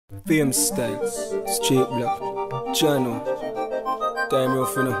Fame styles, straight black, Jano, time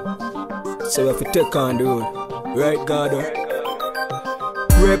rough you know. So we have to take on the road, right God?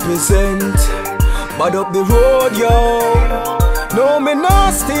 Represent, bad up the road, yo. No me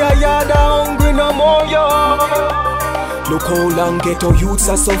nasty, I yard hungry no more, yo. Look how long ghetto youths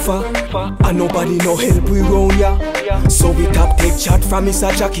a suffer, and nobody no help we round ya. So we tap take chat from his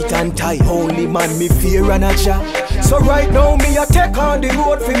a jacket and tie. Only man me fear and a ja. So right now me a take on the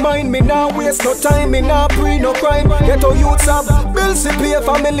road fi mind. Me nah waste no time, me nah pre no crime. Ghetto youths have bills to pay,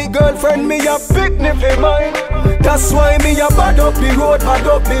 family girlfriend me a picnic fi mine. That's why me a bad up the road, bad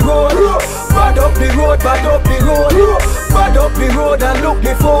up the road, bad up the road, bad up the road, bad up the road and look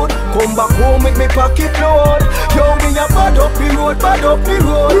me phone. Come back home with me pocket load. Yo me a bad up the road, bad up the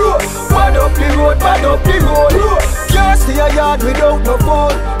road, bad up the road, bad up the road. Can't stay a yard without no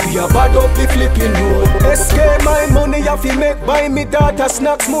phone. We a bad up the flipping road. Escape my money I fi make, buy me daughter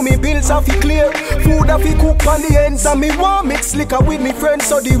snacks, mommy bills I fi clear. Food I fi cook on the ends and me want mix liquor with me friends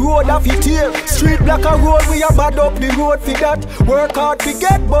so the road I fi tear. Street black a road, we a bad up the road fi that. Work hard fi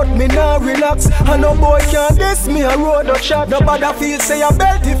get but me nah relax. And no boy can't diss me a road no shot. Nobody feel say a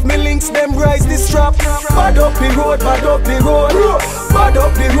belt if me links them rise the strap. Bad up the road, bad up the road, bad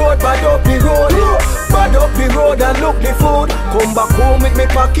up the road, bad up the road, bad up the road and look the food. Come back home with me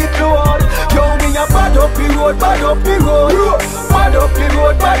pocket load. Yo me a bad up the road, bad up the road, bad up the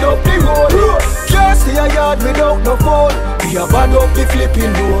road, bad up the road. Can't stay a yard without no phone. We a bad up the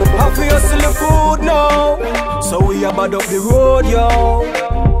flipping road. Have we hustle the food now, so we a bad up the road, yo.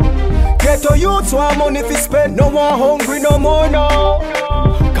 Ghetto youths want money fi spend, no one hungry no more now.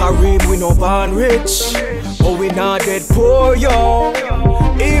 Kareem we no born rich, but we not dead poor, yo.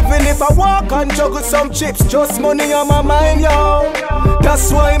 Even if I walk and juggle some chips, just money on my mind, yo.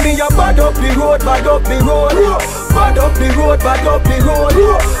 That's why me a bad up the road, bad up the road, bad up the road, bad up the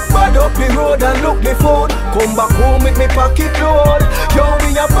road, bad up the road and look the phone. Come back home with me pocket load. Yo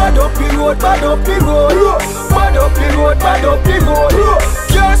me a bad up the road, bad up the road, bad up the road, bad up the road.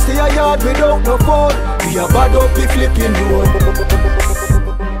 Can't stay a yard without no phone. We a bad up the flipping road.